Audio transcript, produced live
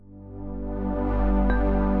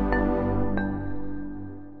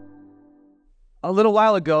A little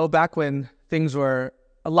while ago, back when things were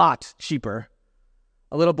a lot cheaper,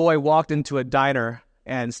 a little boy walked into a diner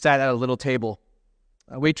and sat at a little table.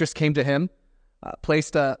 A waitress came to him,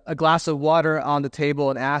 placed a glass of water on the table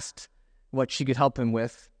and asked what she could help him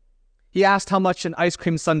with. He asked how much an ice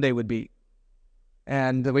cream sundae would be,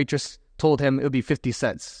 and the waitress told him it would be 50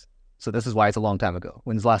 cents. So this is why it's a long time ago.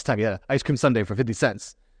 When's the last time you had an ice cream sundae for 50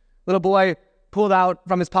 cents? Little boy pulled out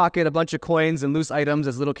from his pocket a bunch of coins and loose items,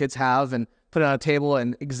 as little kids have, and put it on a table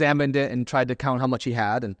and examined it and tried to count how much he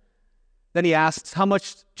had. And then he asked, how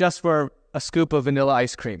much just for a scoop of vanilla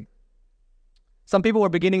ice cream? Some people were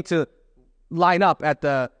beginning to line up at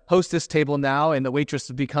the hostess table now, and the waitress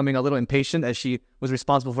was becoming a little impatient as she was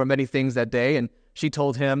responsible for many things that day. And she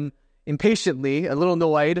told him impatiently, a little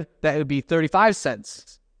annoyed, that it would be 35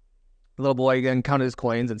 cents. The little boy again counted his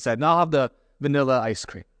coins and said, "No, I'll have the vanilla ice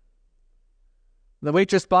cream." The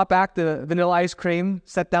waitress brought back the vanilla ice cream,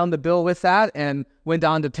 set down the bill with that, and went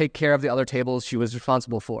on to take care of the other tables she was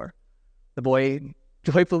responsible for. The boy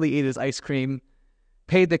joyfully ate his ice cream,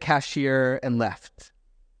 paid the cashier, and left.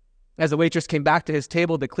 As the waitress came back to his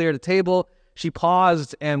table to clear the table, she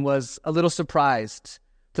paused and was a little surprised,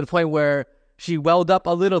 to the point where she welled up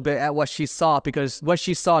a little bit at what she saw, because what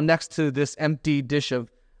she saw next to this empty dish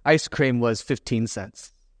of ice cream was 15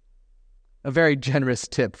 cents. A very generous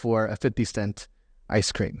tip for a 50-cent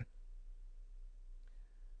ice cream.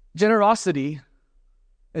 Generosity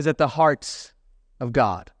is at the heart of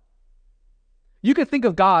God. You can think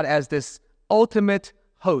of God as this ultimate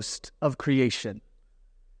host of creation.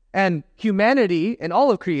 And humanity and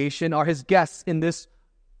all of creation are his guests in this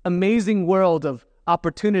amazing world of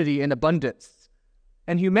opportunity and abundance.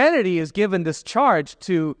 And humanity is given this charge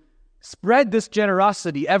to spread this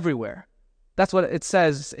generosity everywhere. That's what it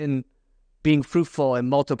says in being fruitful and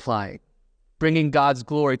multiplying, bringing God's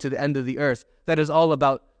glory to the end of the earth. That is all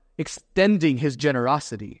about extending his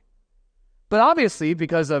generosity. But obviously,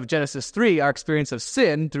 because of Genesis 3, our experience of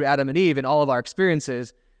sin through Adam and Eve and all of our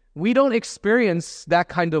experiences, we don't experience that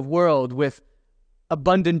kind of world with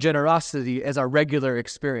abundant generosity as our regular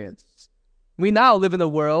experience. We now live in a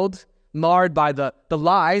world marred by the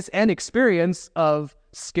lies and experience of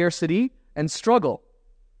scarcity and struggle.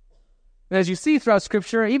 And as you see throughout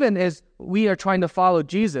Scripture, even as we are trying to follow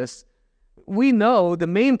Jesus, we know the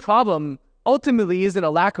main problem ultimately isn't a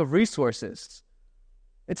lack of resources.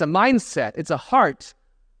 It's a mindset, it's a heart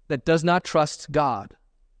that does not trust God,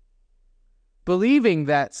 believing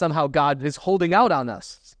that somehow God is holding out on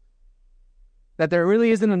us, that there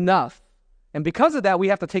really isn't enough. And because of that, we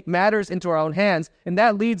have to take matters into our own hands, and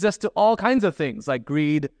that leads us to all kinds of things like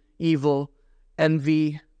greed, evil,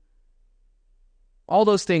 envy. All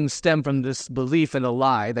those things stem from this belief in a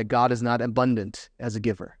lie that God is not abundant as a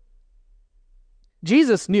giver.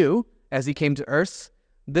 Jesus knew, as he came to earth,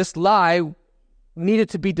 this lie needed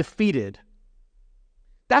to be defeated.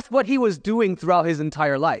 That's what he was doing throughout his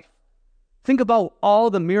entire life. Think about all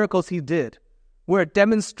the miracles he did were a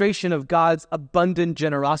demonstration of God's abundant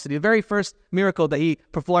generosity. The very first miracle that he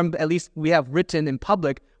performed, at least we have written in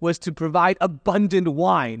public, was to provide abundant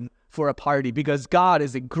wine for a party, because God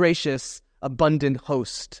is a gracious, abundant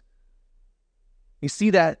host. You see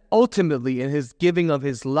that ultimately in his giving of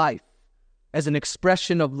his life as an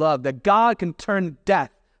expression of love, that God can turn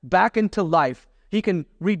death back into life. He can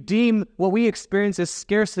redeem what we experience as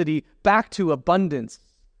scarcity back to abundance.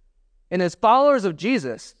 And as followers of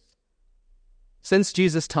Jesus, since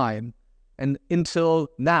Jesus' time and until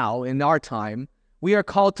now, in our time, we are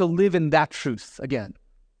called to live in that truth again.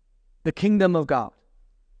 The kingdom of God,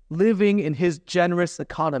 living in his generous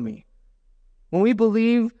economy. When we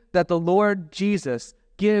believe that the Lord Jesus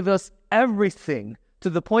gave us everything to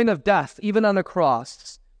the point of death, even on the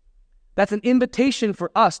cross, that's an invitation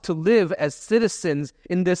for us to live as citizens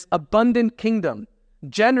in this abundant kingdom,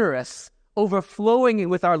 generous, overflowing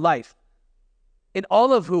with our life, in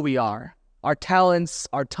all of who we are, our talents,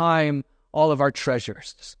 our time, all of our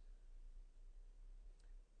treasures.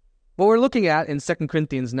 What we're looking at in 2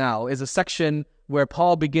 Corinthians now is a section where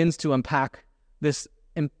Paul begins to unpack this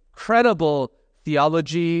incredible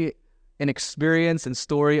theology and experience and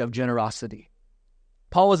story of generosity.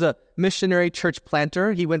 Paul was a missionary church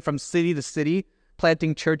planter. He went from city to city,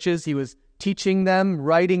 planting churches. He was teaching them,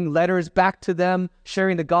 writing letters back to them,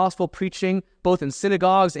 sharing the gospel, preaching both in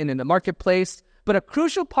synagogues and in the marketplace. But a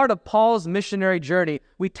crucial part of Paul's missionary journey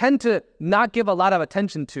we tend to not give a lot of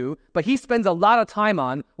attention to, but he spends a lot of time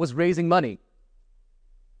on, was raising money.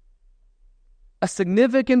 A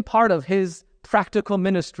significant part of his practical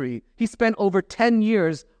ministry, he spent over 10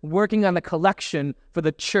 years working on a collection for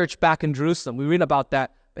the church back in Jerusalem. We read about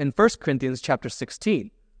that in 1 Corinthians chapter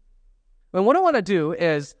 16. And what I want to do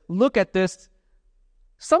is look at this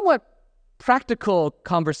somewhat practical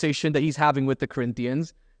conversation that he's having with the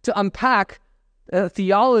Corinthians to unpack a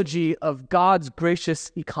theology of God's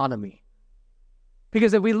gracious economy.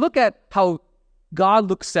 Because if we look at how God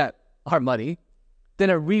looks at our money, then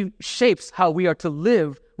it reshapes how we are to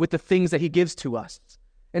live with the things that he gives to us.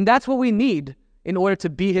 And that's what we need in order to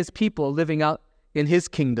be his people, living out in his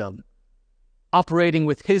kingdom, operating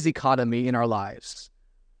with his economy in our lives.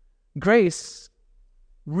 Grace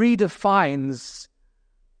redefines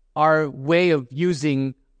our way of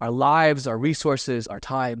using our lives, our resources, our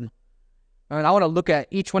time. And I want to look at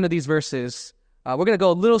each one of these verses. We're going to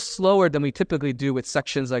go a little slower than we typically do with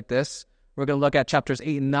sections like this. We're going to look at chapters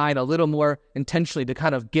 8 and 9 a little more intentionally to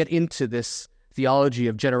kind of get into this theology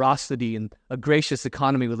of generosity and a gracious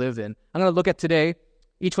economy we live in. I'm going to look at today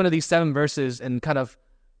each one of these 7 verses and kind of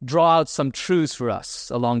draw out some truths for us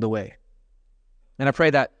along the way. And I pray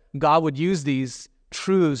that God would use these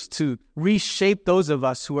truths to reshape those of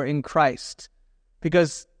us who are in Christ.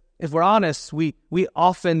 Because if we're honest, I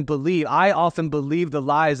often believe the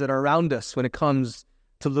lies that are around us when it comes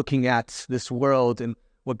to looking at this world and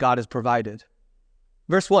what God has provided.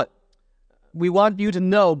 Verse 1, we want you to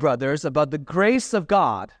know, brothers, about the grace of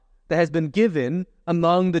God that has been given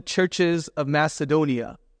among the churches of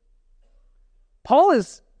Macedonia. Paul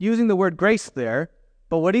is using the word grace there,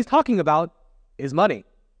 but what he's talking about is money.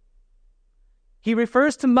 He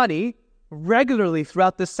refers to money regularly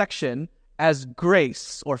throughout this section as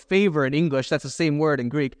grace or favor in English. That's the same word in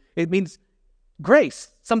Greek. It means grace,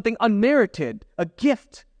 something unmerited, a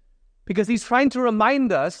gift. Because he's trying to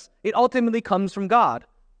remind us it ultimately comes from God.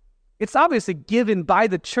 It's obviously given by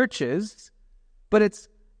the churches, but it's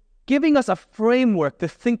giving us a framework to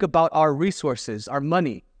think about our resources, our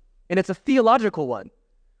money. And it's a theological one.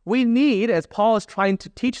 We need, as Paul is trying to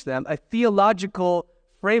teach them, a theological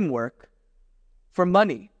framework for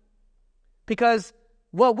money. Because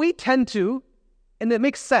what we tend to, and it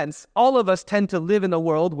makes sense, all of us tend to live in a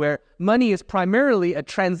world where money is primarily a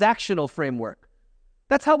transactional framework.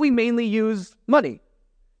 That's how we mainly use money.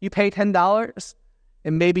 You pay $10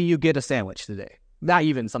 and maybe you get a sandwich today. Not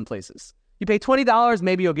even some places. You pay $20,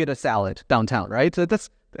 maybe you'll get a salad downtown, right? So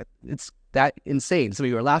it's that insane. Some of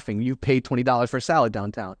you are laughing. You pay $20 for a salad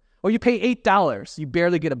downtown. Or you pay $8, you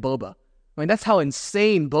barely get a boba. I mean, that's how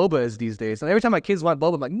insane boba is these days. And every time my kids want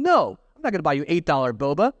boba, I'm like, no, I'm not going to buy you $8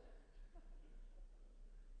 boba.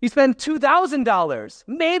 You spend $2,000.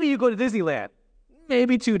 Maybe you go to Disneyland.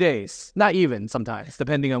 Maybe 2 days. Not even sometimes,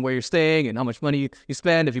 depending on where you're staying and how much money you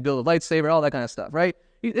spend, if you build a lightsaber, all that kind of stuff, right?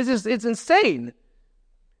 It's insane.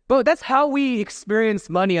 But that's how we experience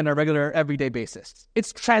money on a regular, everyday basis.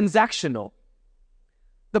 It's transactional.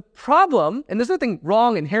 The problem, and there's nothing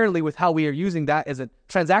wrong inherently with how we are using that as a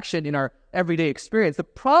transaction in our everyday experience. The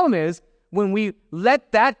problem is when we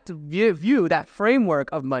let that view, that framework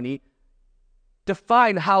of money,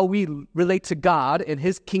 define how we relate to God and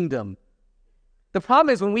his kingdom. The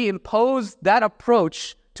problem is when we impose that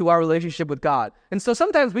approach to our relationship with God. And so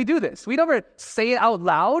sometimes we do this. We never say it out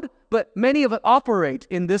loud, but many of us operate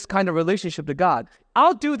in this kind of relationship to God.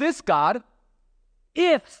 I'll do this, God,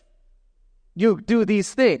 if you do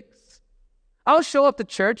these things. I'll show up to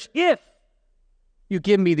church if you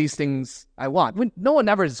give me these things I want. No one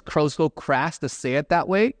ever is so crass to say it that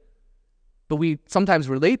way, but we sometimes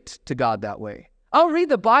relate to God that way. I'll read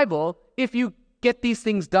the Bible if you get these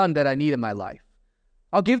things done that I need in my life.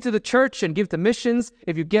 I'll give to the church and give to missions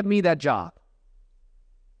if you get me that job.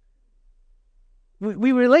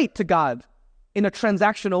 We relate to God in a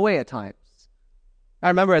transactional way at times. I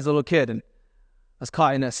remember as a little kid, and I was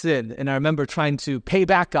caught in a sin, and I remember trying to pay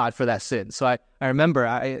back God for that sin. So I remember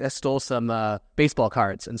I stole some baseball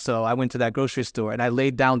cards, and so I went to that grocery store, and I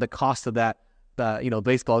laid down the cost of that,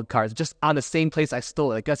 baseball cards, just on the same place I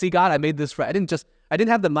stole it. Like, see, God, I made this right. I didn't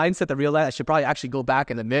have the mindset to realize I should probably actually go back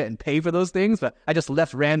and admit and pay for those things, but I just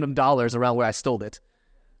left random dollars around where I stole it.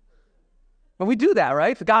 But we do that,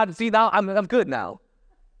 right? God, see, now I'm good now.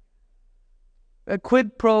 A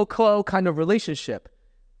quid pro quo kind of relationship.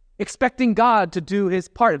 Expecting God to do his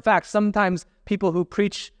part. In fact, sometimes people who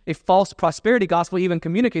preach a false prosperity gospel even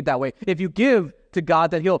communicate that way. If you give to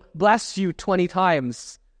God, that he'll bless you 20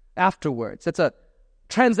 times afterwards. That's a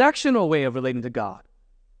transactional way of relating to God.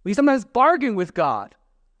 We sometimes bargain with God.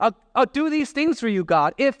 I'll do these things for you,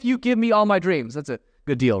 God, if you give me all my dreams. That's a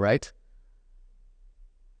good deal, right?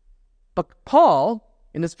 But Paul,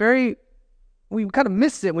 in this we kind of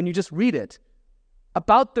miss it when you just read it,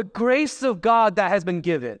 about the grace of God that has been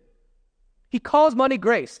given. He calls money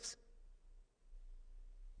grace.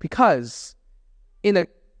 Because in a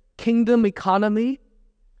kingdom economy,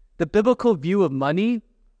 the biblical view of money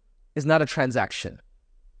is not a transaction.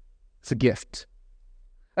 It's a gift.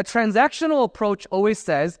 A transactional approach always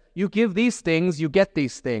says, you give these things, you get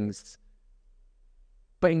these things.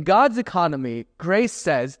 But in God's economy, grace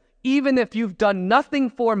says, even if you've done nothing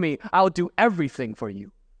for me, I'll do everything for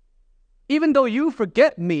you. Even though you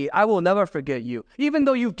forget me, I will never forget you. Even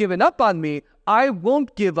though you've given up on me, I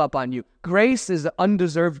won't give up on you. Grace is an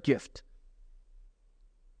undeserved gift.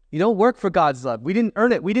 You don't work for God's love. We didn't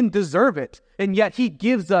earn it. We didn't deserve it. And yet he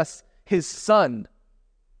gives us his Son.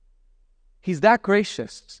 He's that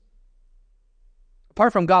gracious.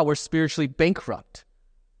 Apart from God, we're spiritually bankrupt.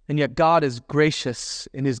 And yet God is gracious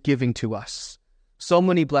in his giving to us. So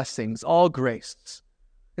many blessings, all grace.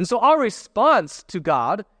 And so our response to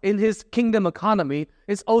God in his kingdom economy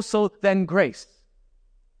is also then grace.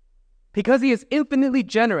 Because he is infinitely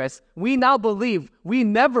generous, we now believe we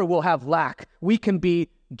never will have lack. We can be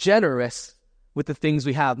generous with the things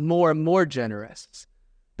we have, more and more generous.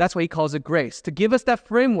 That's why he calls it grace, to give us that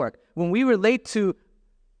framework. When we relate to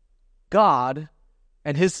God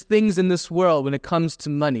and his things in this world when it comes to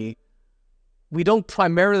money, we don't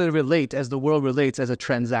primarily relate as the world relates as a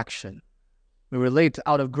transaction. We relate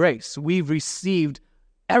out of grace. We've received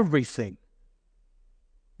everything.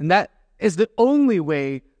 And that is the only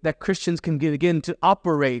way that Christians can begin to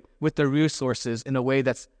operate with their resources in a way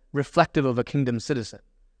that's reflective of a kingdom citizen.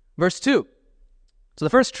 Verse 2. So the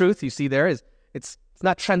first truth you see there is it's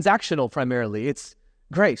not transactional primarily. It's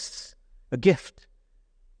grace, a gift.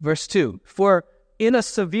 Verse 2. For in a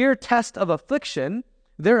severe test of affliction,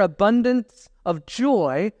 their abundance of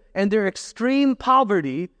joy and their extreme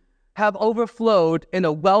poverty have overflowed in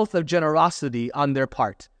a wealth of generosity on their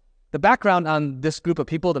part. The background on this group of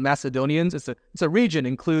people, the Macedonians, it's a region. It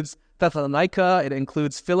includes Thessalonica. It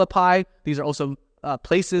includes Philippi. These are also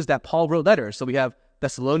places that Paul wrote letters. So we have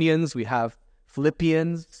Thessalonians, we have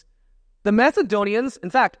Philippians. The Macedonians,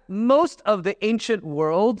 in fact, most of the ancient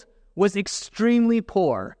world was extremely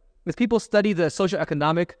poor. As people study the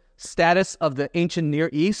socioeconomic status of the ancient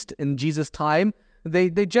Near East in Jesus' time, they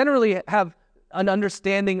generally have an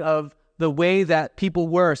understanding of the way that people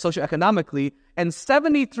were socioeconomically, and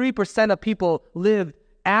 73% of people lived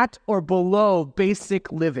at or below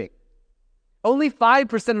basic living. Only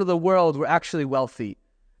 5% of the world were actually wealthy.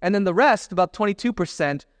 And then the rest, about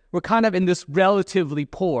 22%, were kind of in this relatively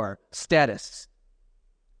poor status.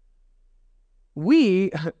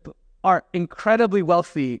 We are incredibly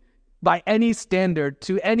wealthy by any standard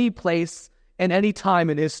to any place and any time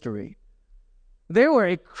in history. They were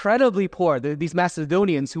incredibly poor, these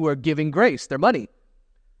Macedonians who were giving grace, their money.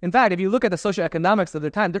 In fact, if you look at the socioeconomics of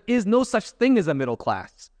their time, there is no such thing as a middle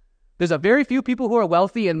class. There's a very few people who are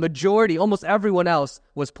wealthy, and majority, almost everyone else,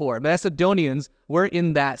 was poor. Macedonians were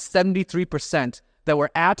in that 73% that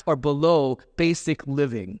were at or below basic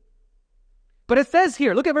living. But it says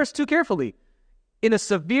here, look at verse 2 carefully. In a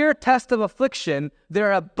severe test of affliction,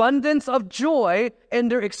 their abundance of joy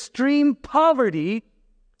and their extreme poverty,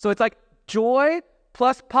 so it's like joy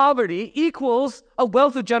plus poverty equals a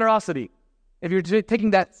wealth of generosity. If you're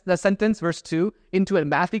taking that sentence, verse 2, into a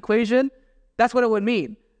math equation, that's what it would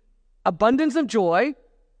mean. Abundance of joy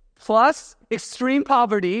plus extreme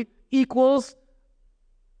poverty equals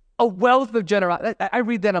a wealth of generosity. I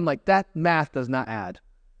read that, I'm like, that math does not add.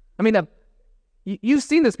 I mean, you've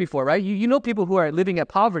seen this before, right? You know people who are living at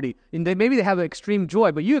poverty, and maybe they have extreme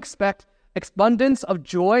joy, but you expect abundance of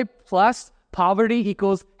joy plus poverty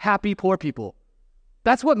equals happy poor people.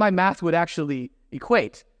 That's what my math would actually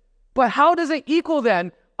equate. But how does it equal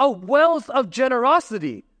then a wealth of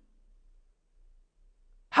generosity?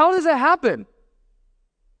 How does it happen?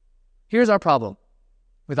 Here's our problem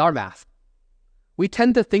with our math. We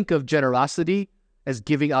tend to think of generosity as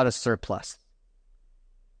giving out a surplus.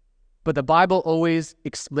 But the Bible always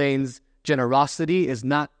explains generosity is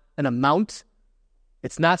not an amount.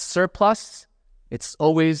 It's not surplus. It's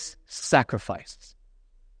always sacrifice.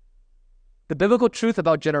 The biblical truth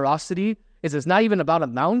about generosity is it's not even about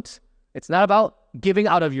amount. It's not about giving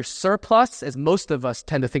out of your surplus, as most of us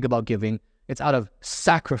tend to think about giving. It's out of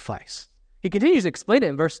sacrifice. He continues to explain it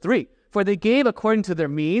in verse 3. For they gave according to their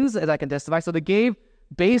means, as I can testify. So they gave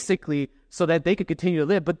basically so that they could continue to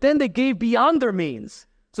live. But then they gave beyond their means.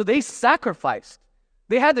 So they sacrificed.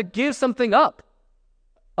 They had to give something up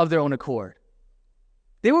of their own accord.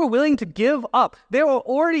 They were willing to give up. They were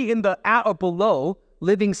already in the at or below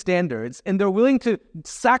living standards, and they're willing to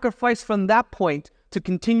sacrifice from that point to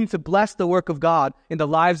continue to bless the work of God in the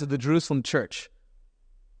lives of the Jerusalem church.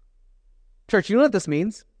 Church, you know what this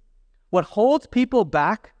means? What holds people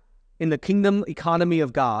back in the kingdom economy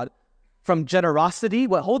of God from generosity,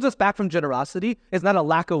 what holds us back from generosity is not a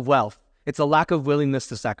lack of wealth. It's a lack of willingness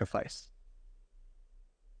to sacrifice.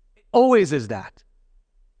 It always is that.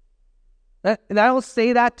 And I don't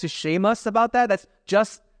say that to shame us about that. That's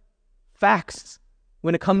just facts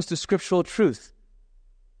when it comes to scriptural truth.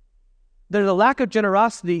 There's a lack of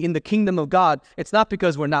generosity in the kingdom of God. It's not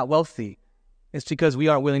because we're not wealthy. It's because we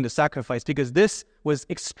aren't willing to sacrifice. Because this was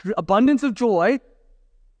abundance of joy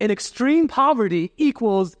and extreme poverty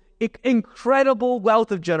equals incredible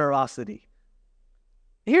wealth of generosity.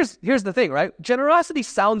 Here's the thing, right? Generosity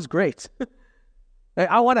sounds great.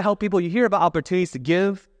 I want to help people. You hear about opportunities to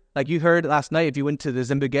give. Like you heard last night, if you went to the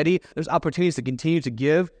Zimbabwe, there's opportunities to continue to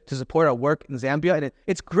give, to support our work in Zambia. And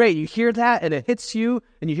it's great. You hear that and it hits you,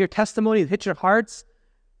 and you hear testimony, it hits your hearts.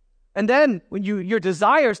 And then when your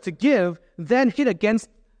desires to give then hit against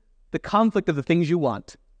the conflict of the things you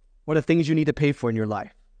want or the things you need to pay for in your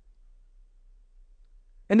life.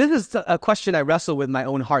 And this is a question I wrestle with my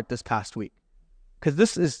own heart this past week. Because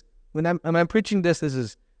this is, when I'm preaching this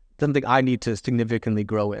is something I need to significantly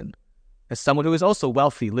grow in. As someone who is also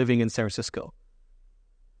wealthy living in San Francisco.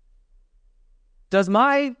 Does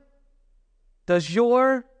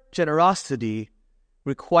your generosity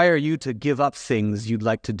require you to give up things you'd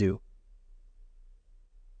like to do?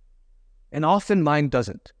 And often mine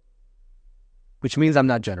doesn't. Which means I'm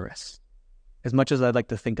not generous. As much as I'd like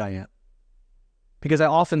to think I am. Because I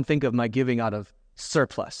often think of my giving out of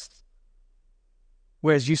surplus.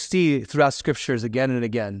 Whereas you see throughout scriptures again and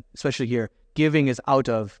again, especially here, giving is out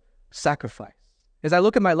of sacrifice. As I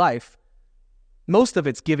look at my life, most of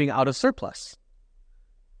it's giving out of surplus.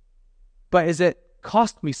 But is it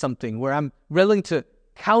cost me something where I'm willing to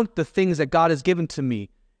count the things that God has given to me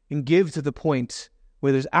and give to the point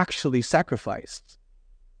where there's actually sacrifice?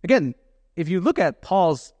 Again, if you look at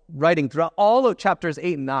Paul's writing throughout all of chapters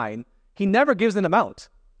 8 and 9, he never gives an amount.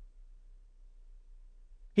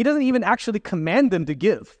 He doesn't even actually command them to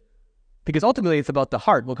give. Because ultimately it's about the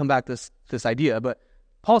heart. We'll come back to this idea. But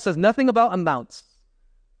Paul says nothing about amounts.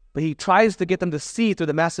 But he tries to get them to see through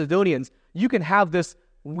the Macedonians, you can have this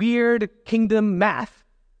weird kingdom math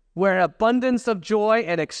where abundance of joy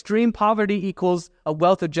and extreme poverty equals a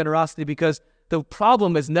wealth of generosity, because the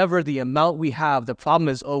problem is never the amount we have. The problem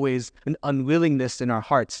is always an unwillingness in our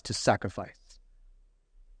hearts to sacrifice.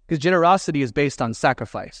 Because generosity is based on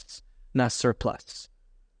sacrifice, not surplus.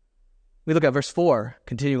 We look at verse 4,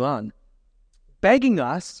 continue on. Begging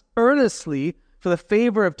us earnestly for the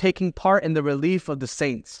favor of taking part in the relief of the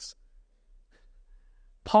saints.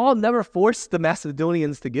 Paul never forced the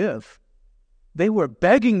Macedonians to give. They were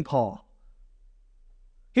begging Paul.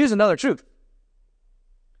 Here's another truth.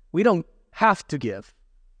 We don't have to give.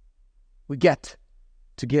 We get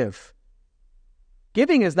to give.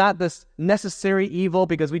 Giving is not this necessary evil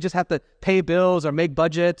because we just have to pay bills or make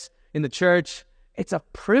budgets in the church. It's a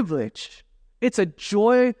privilege. It's a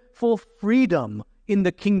joyful freedom in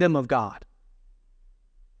the kingdom of God.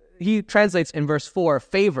 He translates in verse 4,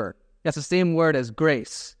 favor. That's the same word as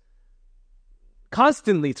grace.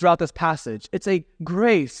 Constantly throughout this passage, it's a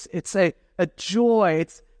grace. It's a joy.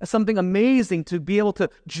 It's something amazing to be able to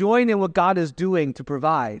join in what God is doing to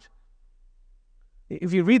provide.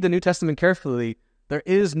 If you read the New Testament carefully, there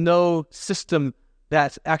is no system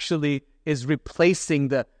that actually is replacing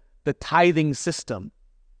the tithing system.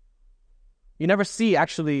 You never see,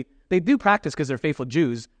 actually, they do practice because they're faithful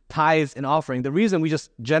Jews, tithes and offering. The reason we just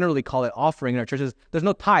generally call it offering in our churches, there's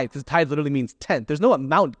no tithe, because tithe literally means tenth. There's no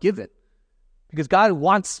amount given, because God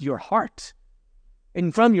wants your heart.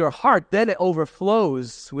 And from your heart, then it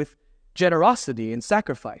overflows with generosity and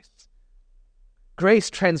sacrifice. Grace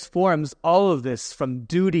transforms all of this from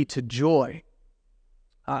duty to joy.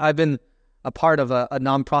 I've been a part of a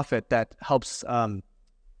nonprofit that helps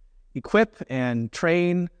equip and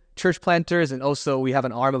train church planters, and also we have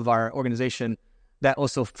an arm of our organization that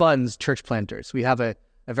also funds church planters. We have a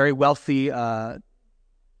very wealthy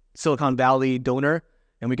Silicon Valley donor,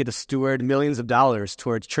 and we get to steward millions of dollars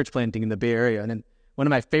towards church planting in the Bay Area. And then one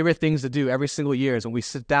of my favorite things to do every single year is when we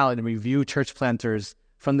sit down and review church planters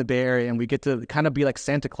from the Bay Area, and we get to kind of be like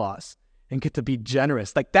Santa Claus and get to be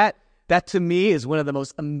generous. Like that to me is one of the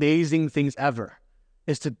most amazing things ever,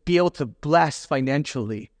 is to be able to bless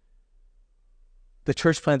financially the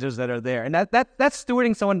church planters that are there. And that's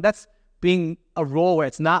stewarding someone, that's being a role where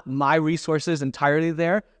it's not my resources entirely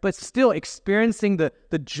there, but still experiencing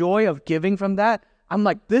the joy of giving from that. I'm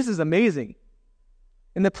like, this is amazing.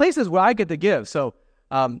 In the places where I get to give. So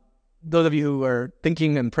those of you who were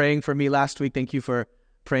thinking and praying for me last week, thank you for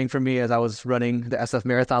praying for me as I was running the SF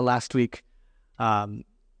Marathon last week.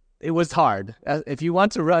 It was hard. If you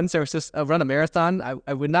want to run a marathon,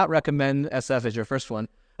 I would not recommend SF as your first one.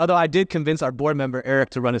 Although I did convince our board member,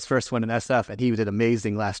 Eric, to run his first one in SF, and he did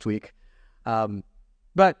amazing last week.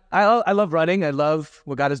 But I love running. I love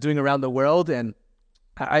what God is doing around the world. And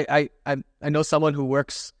I know someone who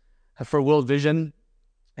works for World Vision,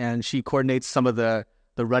 and she coordinates some of the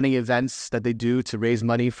running events that they do to raise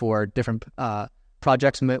money for different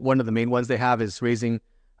projects. One of the main ones they have is raising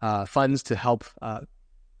funds to help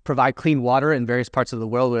provide clean water in various parts of the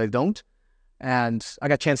world where they don't. And I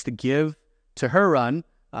got a chance to give to her run.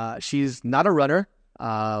 She's not a runner.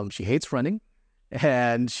 She hates running,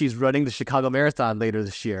 and she's running the Chicago Marathon later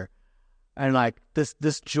this year. And like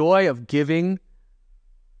this joy of giving.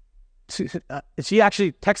 She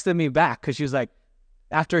actually texted me back because she was like,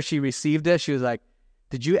 after she received it, she was like,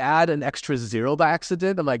 "Did you add an extra zero by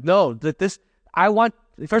accident?" I'm like, "No,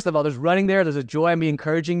 first of all, there's running there. There's a joy in me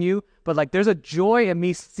encouraging you, but like, there's a joy in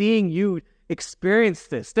me seeing you experience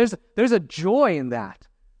this. There's a joy in that."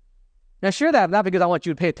 And I share that not because I want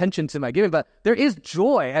you to pay attention to my giving, but there is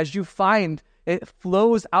joy as you find it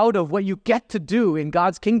flows out of what you get to do in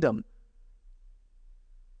God's kingdom.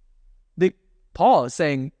 Paul is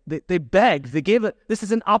saying they begged, they gave it. This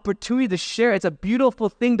is an opportunity to share. It's a beautiful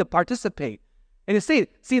thing to participate. And you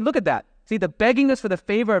see, look at that. See, the begging is for the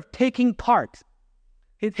favor of taking part.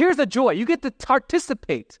 Here's the joy. You get to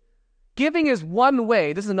participate. Giving is one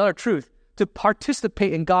way, this is another truth, to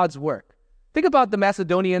participate in God's work. Think about the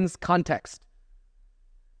Macedonians' context.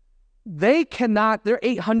 They're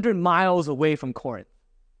 800 miles away from Corinth.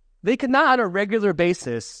 They cannot on a regular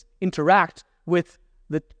basis interact with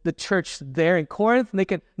the church there in Corinth. They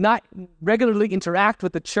can not regularly interact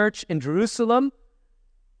with the church in Jerusalem.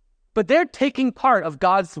 But they're taking part of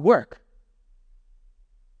God's work.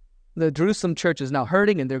 The Jerusalem church is now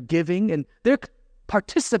hurting, and they're giving, and they're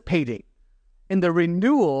participating in the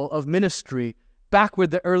renewal of ministry back where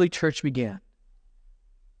the early church began.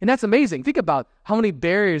 And that's amazing. Think about how many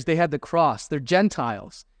barriers they had to cross. They're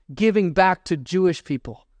Gentiles giving back to Jewish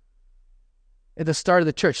people at the start of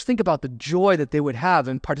the church. Think about the joy that they would have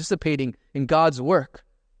in participating in God's work.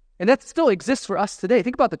 And that still exists for us today.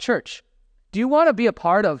 Think about the church. Do you want to be a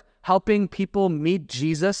part of helping people meet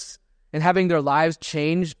Jesus and having their lives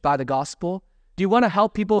changed by the gospel? Do you want to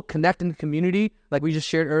help people connect in the community, like we just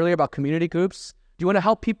shared earlier about community groups? Do you want to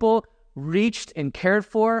help people reached and cared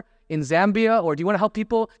for in Zambia? Or do you want to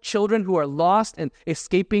help children who are lost and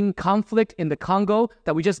escaping conflict in the Congo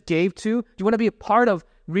that we just gave to? Do you want to be a part of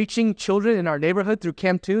reaching children in our neighborhood through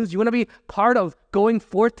Camp Tunes? Do you want to be part of going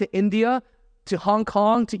forth to India, to Hong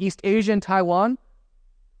Kong, to East Asia and Taiwan?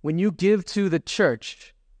 When you give to the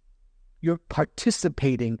church, you're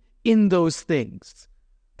participating in those things.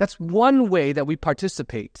 That's one way that we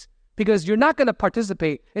participate, because you're not going to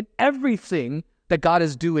participate in everything that God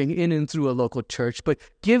is doing in and through a local church, but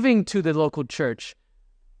giving to the local church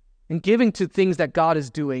and giving to things that God is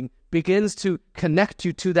doing begins to connect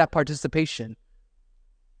you to that participation.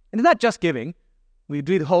 And it's not just giving. We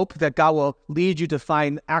do hope that God will lead you to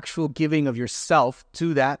find actual giving of yourself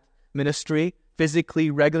to that ministry,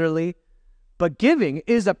 physically, regularly. But giving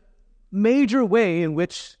is a major way in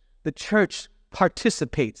which the church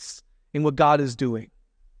participates in what God is doing.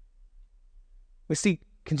 We see,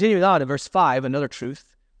 continuing on in verse 5, another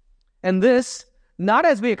truth. And this, not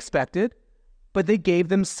as we expected, but they gave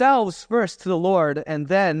themselves first to the Lord, and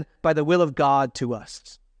then by the will of God to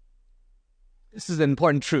us. This is an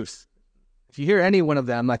important truth. If you hear any one of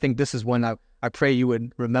them, I think this is one I pray you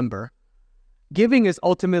would remember. Giving is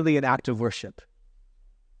ultimately an act of worship.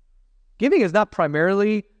 Giving is not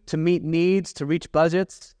primarily to meet needs, to reach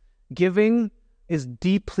budgets. Giving is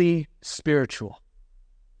deeply spiritual.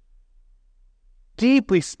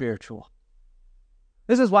 Deeply spiritual.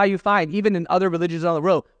 This is why you find, even in other religions on the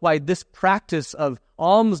road, why this practice of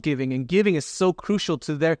almsgiving and giving is so crucial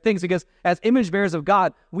to their things. Because as image bearers of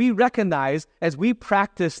God, we recognize as we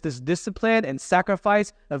practice this discipline and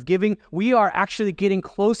sacrifice of giving, we are actually getting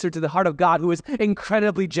closer to the heart of God, who is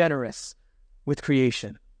incredibly generous with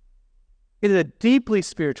creation. It is a deeply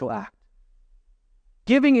spiritual act.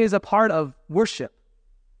 Giving is a part of worship.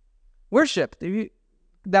 Worship,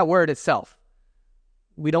 that word itself,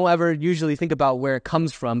 we don't ever usually think about where it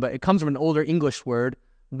comes from, but it comes from an older English word,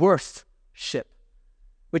 worthship,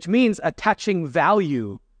 which means attaching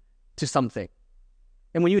value to something.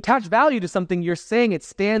 And when you attach value to something, you're saying it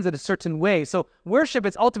stands in a certain way. So worship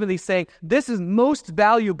is ultimately saying, this is most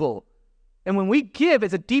valuable. And when we give,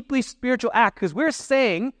 it's a deeply spiritual act, because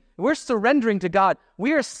we're surrendering to God.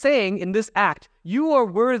 We are saying in this act, you are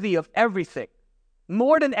worthy of everything,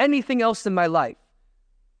 more than anything else in my life,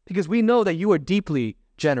 because we know that you are deeply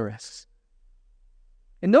generous.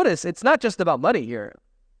 And notice, it's not just about money here.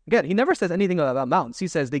 Again, he never says anything about amounts. He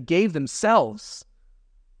says they gave themselves.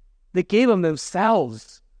 They gave them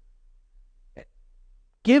themselves.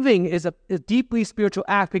 Giving is a deeply spiritual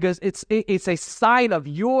act because it's a sign of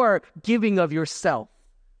your giving of yourself.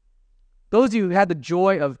 Those of you who had the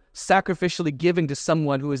joy of sacrificially giving to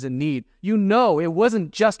someone who is in need, you know it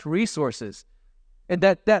wasn't just resources. And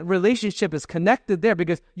that relationship is connected there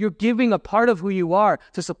because you're giving a part of who you are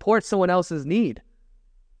to support someone else's need.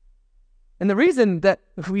 And the reason that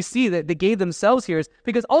we see that they gave themselves here is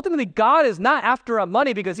because ultimately God is not after our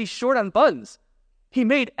money because he's short on funds. He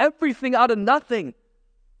made everything out of nothing.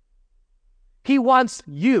 He wants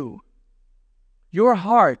you, your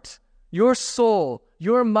heart, your soul,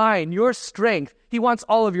 your mind, your strength. He wants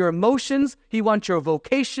all of your emotions. He wants your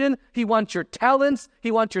vocation. He wants your talents. He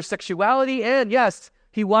wants your sexuality. And yes,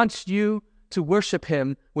 he wants you to worship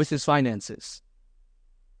him with his finances.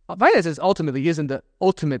 Finances ultimately isn't the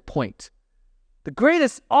ultimate point. The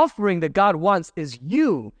greatest offering that God wants is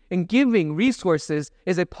you, and giving resources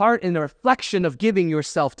is a part in the reflection of giving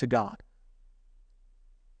yourself to God.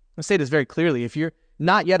 I'll say this very clearly. If you're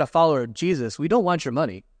not yet a follower of Jesus, we don't want your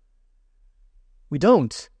money. We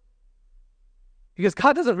don't. Because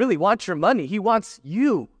God doesn't really want your money. He wants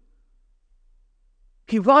you.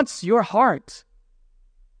 He wants your heart.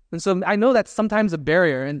 And so I know that's sometimes a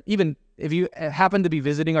barrier. And even if you happen to be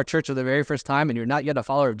visiting our church for the very first time and you're not yet a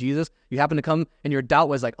follower of Jesus, you happen to come and your doubt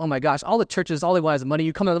was like, oh my gosh, all the churches, all they want is money.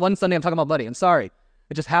 You come on one Sunday, I'm talking about money. I'm sorry.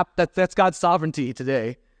 It just that's God's sovereignty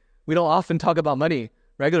today. We don't often talk about money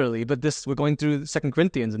regularly, but we're going through 2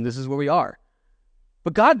 Corinthians and this is where we are.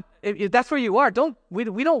 But God, if that's where you are,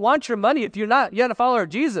 we don't want your money if you're not yet a follower of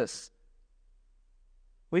Jesus.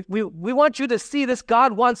 We want you to see this.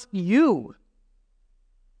 God wants you.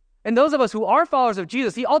 And those of us who are followers of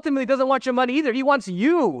Jesus, he ultimately doesn't want your money either. He wants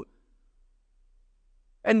you.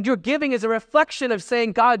 And your giving is a reflection of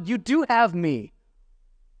saying, God, you do have me.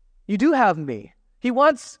 You do have me. He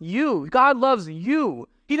wants you. God loves you.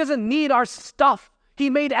 He doesn't need our stuff. He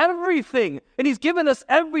made everything, and he's given us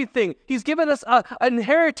everything. He's given us an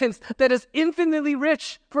inheritance that is infinitely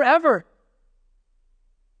rich forever.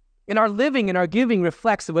 And our living and our giving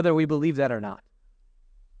reflects whether we believe that or not.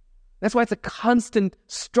 That's why it's a constant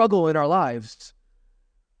struggle in our lives.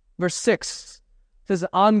 Verse 6 says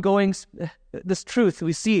this truth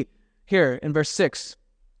we see here in verse 6.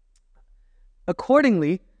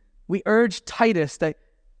 Accordingly, we urge Titus that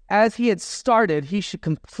as he had started, he should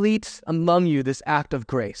complete among you this act of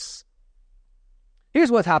grace.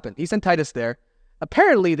 Here's what happened. He sent Titus there.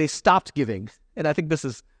 Apparently, they stopped giving. And I think this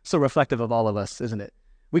is so reflective of all of us, isn't it?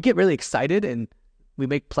 We get really excited and we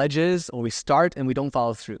make pledges or we start and we don't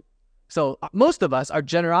follow through. So most of us, our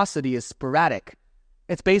generosity is sporadic.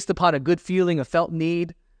 It's based upon a good feeling, a felt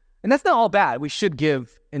need. And that's not all bad. We should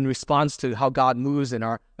give in response to how God moves in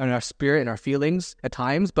our spirit and our feelings at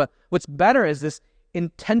times. But what's better is this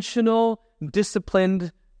intentional,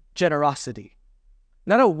 disciplined generosity.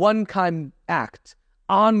 Not a one-time act.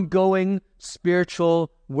 Ongoing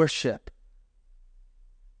spiritual worship.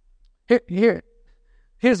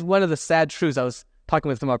 Here's one of the sad truths I was talking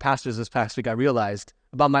with some of our pastors this past week. I realized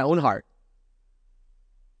about my own heart.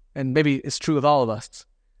 And maybe it's true of all of us.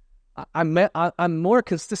 I'm more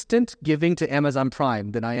consistent giving to Amazon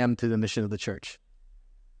Prime than I am to the mission of the church.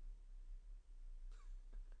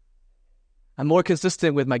 I'm more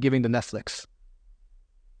consistent with my giving to Netflix.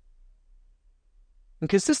 And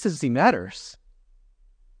consistency matters.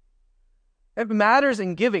 It matters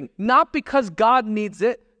in giving, not because God needs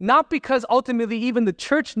it, not because ultimately even the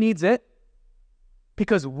church needs it,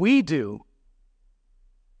 because we do.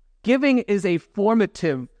 Giving is a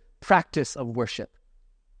formative practice of worship.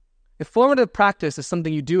 A formative practice is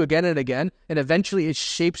something you do again and again, and eventually it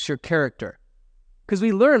shapes your character. Because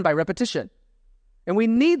we learn by repetition. And we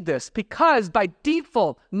need this because by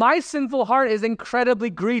default, my sinful heart is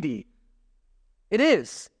incredibly greedy. It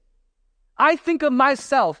is. I think of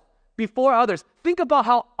myself before others. Think about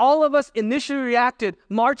how all of us initially reacted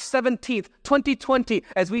March 17th, 2020,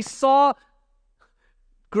 as we saw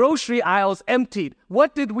grocery aisles emptied.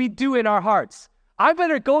 What did we do in our hearts? I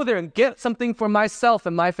better go there and get something for myself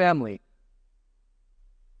and my family.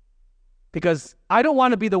 Because I don't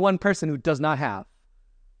want to be the one person who does not have.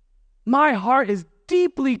 My heart is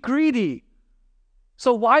deeply greedy.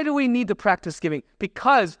 So why do we need to practice giving?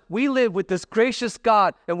 Because we live with this gracious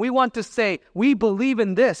God and we want to say, we believe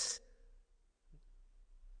in this.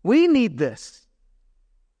 We need this.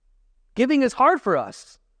 Giving is hard for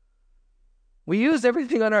us. We use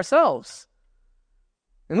everything on ourselves.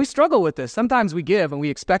 And we struggle with this. Sometimes we give and we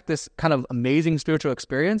expect this kind of amazing spiritual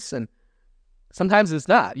experience, and sometimes it's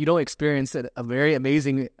not. You don't experience a very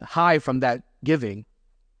amazing high from that giving.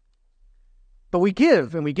 But we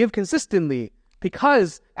give, and we give consistently,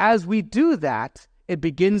 because as we do that, it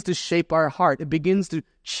begins to shape our heart. It begins to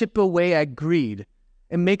chip away at greed.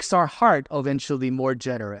 It makes our heart eventually more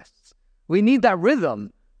generous. We need that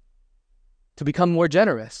rhythm. to become more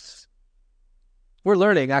generous. We're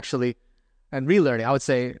learning, actually, and relearning, I would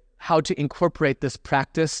say, how to incorporate this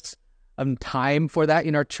practice of time for that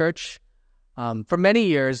in our church. For many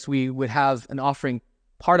years, we would have an offering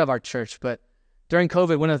part of our church, but during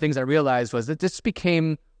COVID, one of the things I realized was that this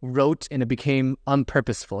became rote and it became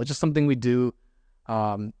unpurposeful. It's just something we do.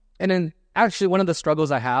 And then actually one of the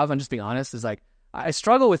struggles I have, I'm just being honest, is like I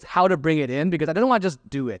struggle with how to bring it in because I don't want to just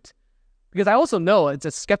do it. Because I also know it's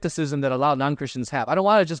a skepticism that a lot of non-Christians have. I don't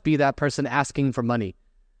want to just be that person asking for money.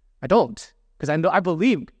 I don't. Because I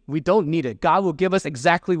believe we don't need it. God will give us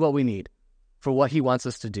exactly what we need for what he wants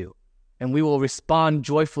us to do. And we will respond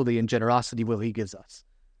joyfully in generosity what he gives us.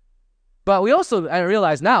 But I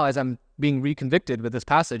realize now, as I'm being reconvicted with this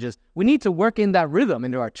passage, is we need to work in that rhythm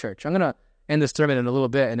into our church. I'm going to end this sermon in a little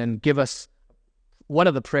bit and then give us one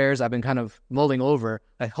of the prayers I've been kind of mulling over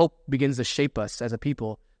I hope begins to shape us as a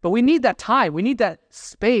people. But we need that time. We need that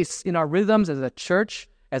space in our rhythms as a church,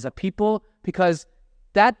 as a people, because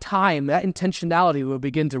that time, that intentionality will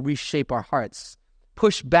begin to reshape our hearts,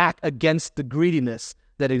 push back against the greediness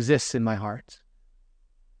that exists in my heart.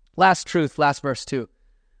 Last truth, last verse 2.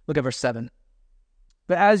 Look at verse 7.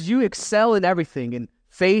 But as you excel in everything, in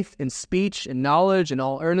faith, in speech, in knowledge, in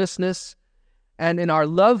all earnestness, and in our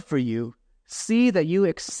love for you, see that you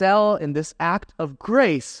excel in this act of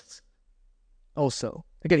grace also.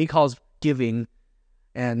 Again, he calls giving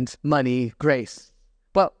and money grace.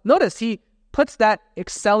 But notice he puts that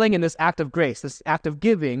excelling in this act of grace, this act of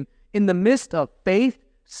giving, in the midst of faith,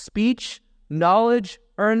 speech, knowledge,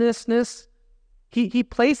 earnestness. He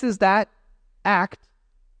places that act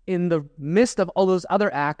in the midst of all those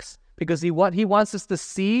other acts because what he wants us to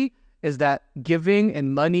see is that giving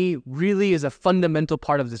and money really is a fundamental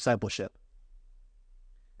part of discipleship.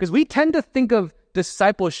 Because we tend to think of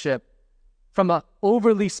discipleship from an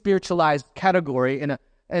overly spiritualized category in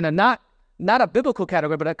a not a biblical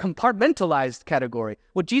category, but a compartmentalized category.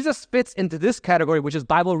 Well, Jesus fits into this category, which is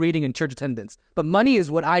Bible reading and church attendance. But money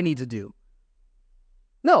is what I need to do.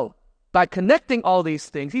 No, by connecting all these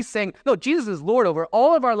things, he's saying, no, Jesus is Lord over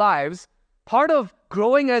all of our lives. Part of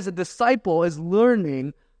growing as a disciple is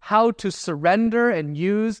learning how to surrender and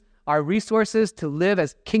use our resources to live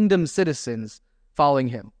as kingdom citizens following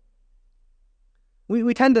him.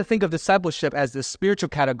 We tend to think of discipleship as this spiritual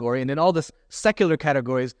category, and in all this secular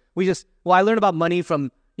categories, I learned about money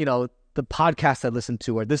from, the podcast I listened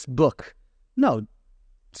to or this book. No,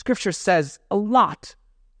 Scripture says a lot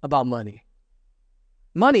about money.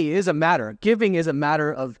 Money is a matter. Giving is a matter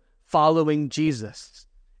of following Jesus.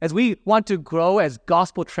 As we want to grow as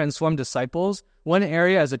gospel-transformed disciples, one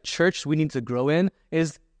area as a church we need to grow in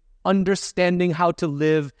is understanding how to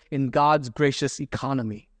live in God's gracious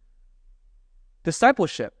economy.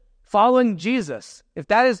 Discipleship, following Jesus, if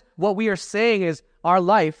that is what we are saying is our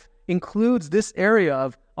life, includes this area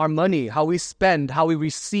of our money, how we spend, how we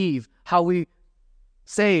receive, how we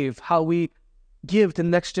save, how we give to the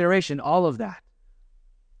next generation, all of that.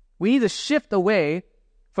 We need to shift away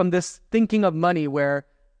from this thinking of money where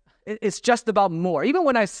it's just about more. Even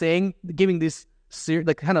when I'm saying, giving these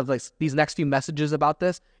these next few messages about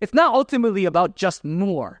this, it's not ultimately about just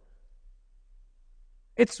more.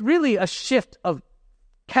 It's really a shift of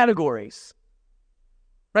categories,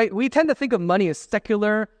 right? We tend to think of money as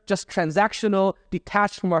secular, just transactional,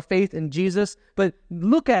 detached from our faith in Jesus. But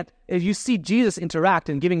look at, if you see Jesus interact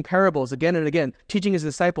and giving parables again and again, teaching his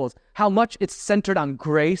disciples, how much it's centered on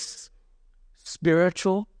grace,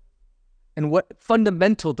 spiritual, and what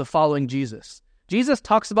fundamental to following Jesus. Jesus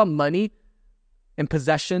talks about money and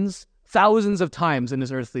possessions thousands of times in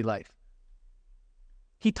his earthly life.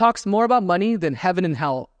 He talks more about money than heaven and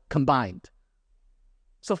hell combined.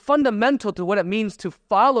 So fundamental to what it means to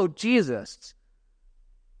follow Jesus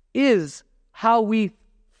is how we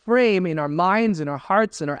frame in our minds, in our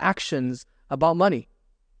hearts, and our actions about money.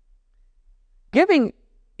 Giving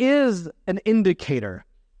is an indicator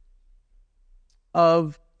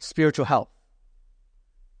of spiritual health.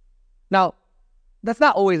 Now, that's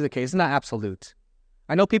not always the case. It's not absolute.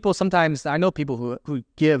 I know people who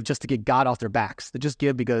give just to get God off their backs. They just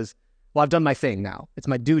give because, I've done my thing now. It's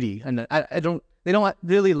my duty. And they don't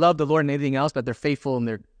really love the Lord and anything else, but they're faithful in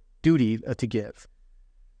their duty to give.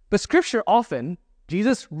 But Scripture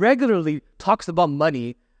Jesus regularly talks about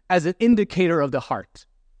money as an indicator of the heart.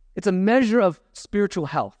 It's a measure of spiritual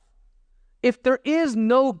health. If there is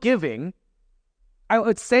no giving, I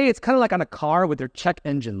would say it's kind of like on a car with their check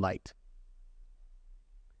engine light.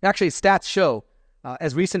 Actually, stats show,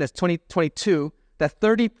 as recent as 2022, that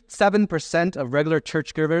 37% of regular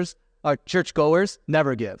churchgoers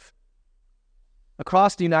never give.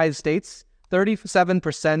 Across the United States,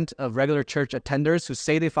 37% of regular church attenders who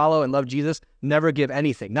say they follow and love Jesus never give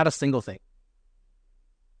anything, not a single thing.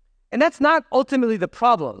 And that's not ultimately the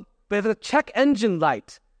problem, but if the check engine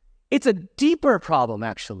light, it's a deeper problem,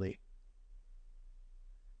 actually.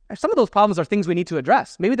 Some of those problems are things we need to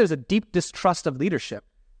address. Maybe there's a deep distrust of leadership.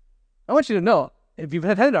 I want you to know, if you've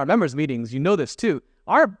attended our members' meetings, you know this too.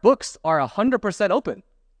 Our books are 100% open.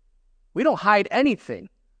 We don't hide anything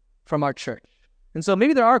from our church. And so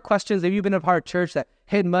maybe there are questions, maybe you've been a part of church that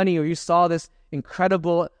hid money, or you saw this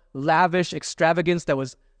incredible, lavish extravagance that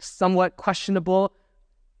was somewhat questionable.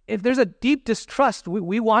 If there's a deep distrust,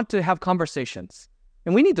 we want to have conversations,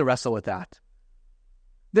 and we need to wrestle with that.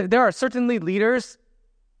 There are certainly leaders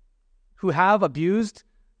who have abused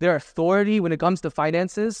their authority when it comes to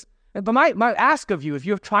finances. But my ask of you, if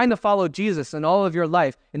you're trying to follow Jesus in all of your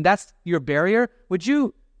life, and that's your barrier, would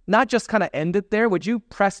you not just kind of end it there? Would you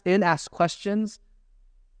press in, ask questions?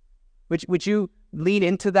 Would you lean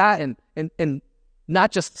into that and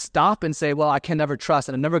not just stop and say, well, I can never trust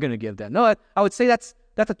and I'm never going to give that? No, I would say that's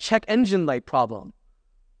a check engine light problem.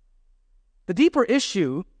 The deeper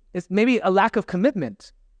issue is maybe a lack of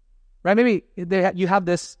commitment, right? Maybe you have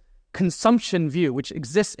this consumption view, which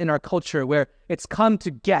exists in our culture, where it's come to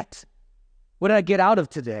get. What did I get out of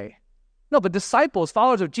today? No, but disciples,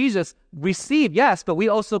 followers of Jesus, receive, yes, but we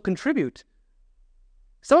also contribute.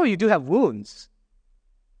 Some of you do have wounds,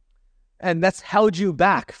 and that's held you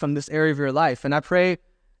back from this area of your life. And I pray,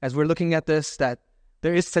 as we're looking at this, that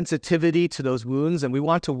there is sensitivity to those wounds, and we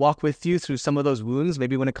want to walk with you through some of those wounds,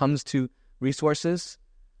 maybe when it comes to resources.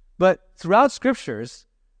 But throughout scriptures,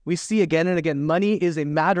 we see again and again, money is a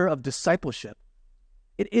matter of discipleship.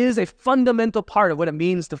 It is a fundamental part of what it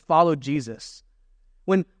means to follow Jesus.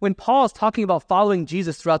 When Paul is talking about following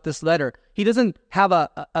Jesus throughout this letter, he doesn't have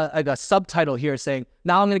a subtitle here saying,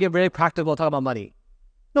 now I'm going to get very practical and talk about money.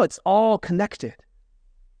 No, it's all connected.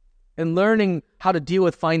 And learning how to deal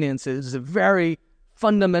with finances is a very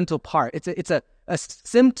fundamental part. It's a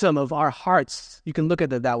symptom of our hearts. You can look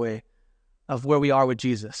at it that way, of where we are with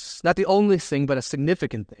Jesus. Not the only thing, but a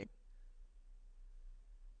significant thing.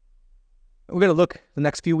 We're going to look the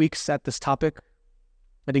next few weeks at this topic.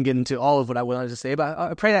 I didn't get into all of what I wanted to say, but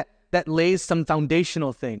I pray that lays some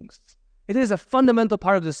foundational things. It is a fundamental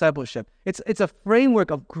part of discipleship. It's a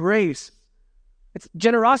framework of grace.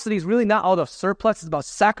 Generosity is really not all the surplus. It's about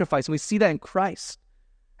sacrifice, and we see that in Christ.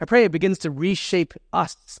 I pray it begins to reshape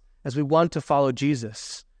us as we want to follow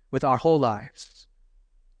Jesus with our whole lives.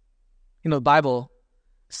 You know, the Bible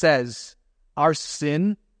says our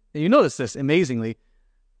sin, and you notice this amazingly,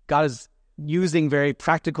 God is using very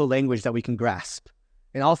practical language that we can grasp.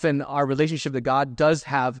 And often our relationship to God does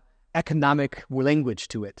have economic language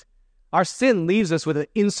to it. Our sin leaves us with an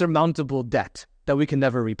insurmountable debt that we can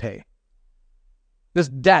never repay. This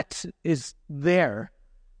debt is there,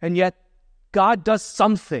 and yet God does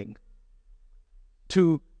something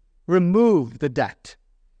to remove the debt.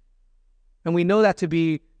 And we know that to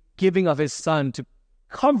be giving of his Son to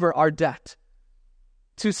cover our debt,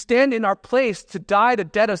 to stand in our place, to die the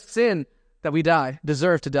debt of sin that we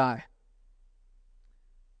deserve to die.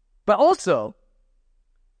 But also,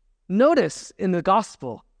 notice in the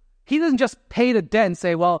gospel, he doesn't just pay the debt and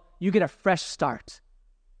say, well, you get a fresh start.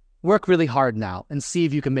 Work really hard now and see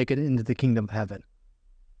if you can make it into the kingdom of heaven.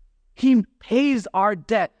 He pays our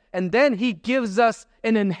debt, and then he gives us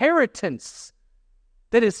an inheritance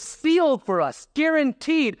that is sealed for us,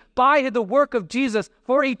 guaranteed by the work of Jesus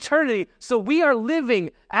for eternity. So we are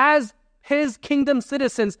living as his kingdom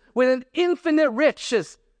citizens with an infinite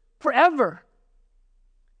riches forever.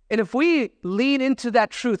 And if we lean into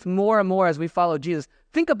that truth more and more as we follow Jesus,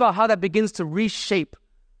 think about how that begins to reshape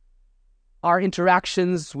our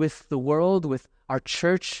interactions with the world, with our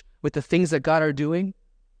church, with the things that God are doing.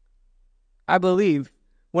 I believe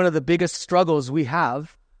one of the biggest struggles we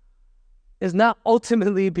have is not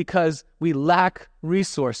ultimately because we lack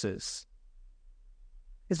resources.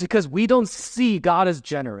 It's because we don't see God as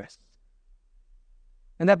generous.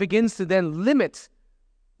 And that begins to then limit,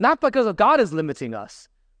 not because God is limiting us.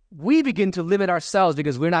 We begin to limit ourselves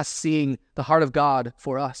because we're not seeing the heart of God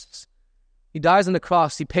for us. He dies on the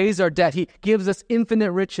cross. He pays our debt. He gives us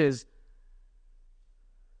infinite riches.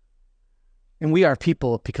 And we are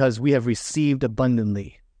people, because we have received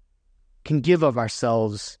abundantly, can give of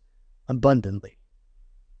ourselves abundantly.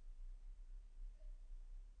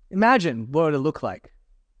 Imagine what it would look like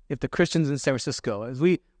if the Christians in San Francisco, as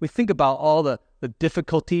we think about all the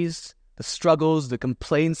difficulties, the struggles, the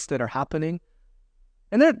complaints that are happening,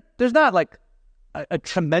 and there's not like a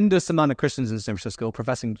tremendous amount of Christians in San Francisco,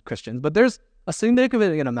 professing Christians, but there's a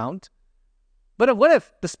significant amount. But what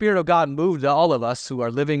if the Spirit of God moved all of us who are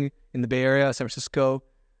living in the Bay Area, San Francisco,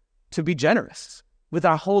 to be generous with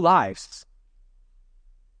our whole lives,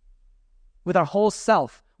 with our whole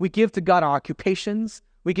self? We give to God our occupations.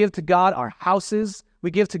 We give to God our houses. We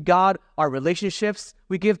give to God our relationships.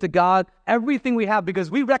 We give to God everything we have because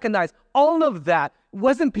we recognize all of that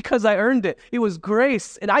wasn't because I earned it. It was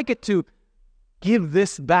grace, and I get to give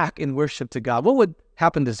this back in worship to God. What would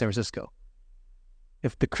happen to San Francisco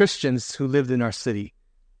if the Christians who lived in our city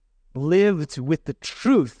lived with the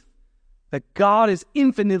truth that God is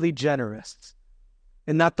infinitely generous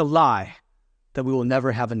and not the lie that we will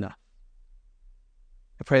never have enough?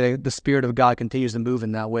 I pray that the Spirit of God continues to move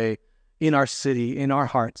in that way in our city, in our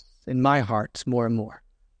hearts, in my heart, more and more.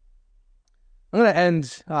 I'm going to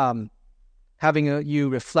end having you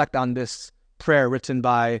reflect on this prayer written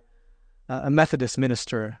by a Methodist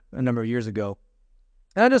minister a number of years ago.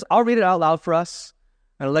 And I'll read it out loud for us,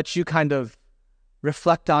 and I'll let you kind of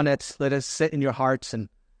reflect on it. Let it sit in your hearts, and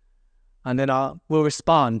then we'll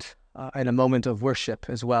respond in a moment of worship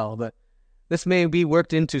as well. But this may be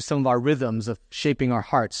worked into some of our rhythms of shaping our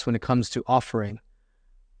hearts when it comes to offering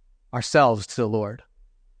ourselves to the Lord.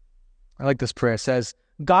 I like this prayer. It says,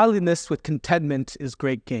 "Godliness with contentment is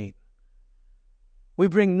great gain. We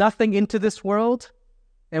bring nothing into this world,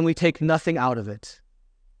 and we take nothing out of it.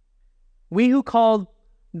 We who call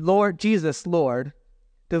Lord Jesus Lord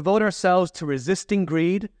devote ourselves to resisting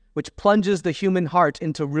greed, which plunges the human heart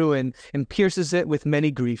into ruin and pierces it with many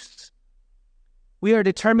griefs. We are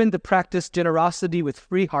determined to practice generosity with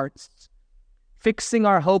free hearts, fixing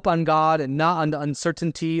our hope on God and not on the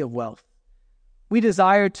uncertainty of wealth. We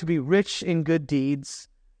desire to be rich in good deeds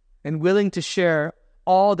and willing to share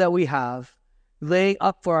all that we have, laying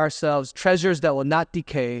up for ourselves treasures that will not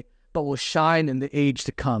decay, but will shine in the age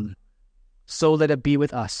to come. So let it be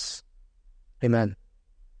with us. Amen."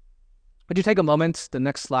 Would you take a moment? The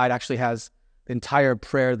next slide actually has the entire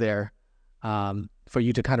prayer there for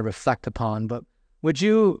you to kind of reflect upon. But would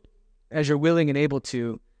you, as you're willing and able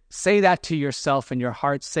to, say that to yourself in your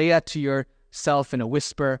heart, say that to yourself in a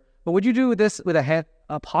whisper, but would you do this with a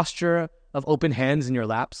posture of open hands in your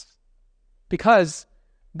laps? Because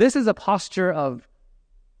this is a posture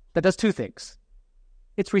that does two things.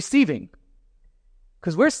 It's receiving,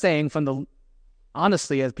 because we're saying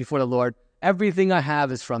honestly, as before the Lord, everything I have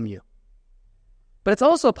is from you. But it's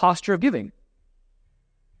also a posture of giving.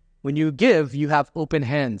 When you give, you have open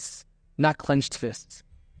hands, not clenched fists.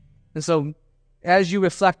 And so as you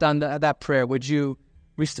reflect on that prayer, would you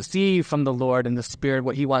receive from the Lord and the Spirit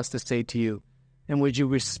what He wants to say to you? And would you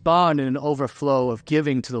respond in an overflow of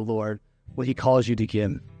giving to the Lord what He calls you to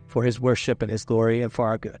give for His worship and His glory and for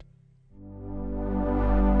our good?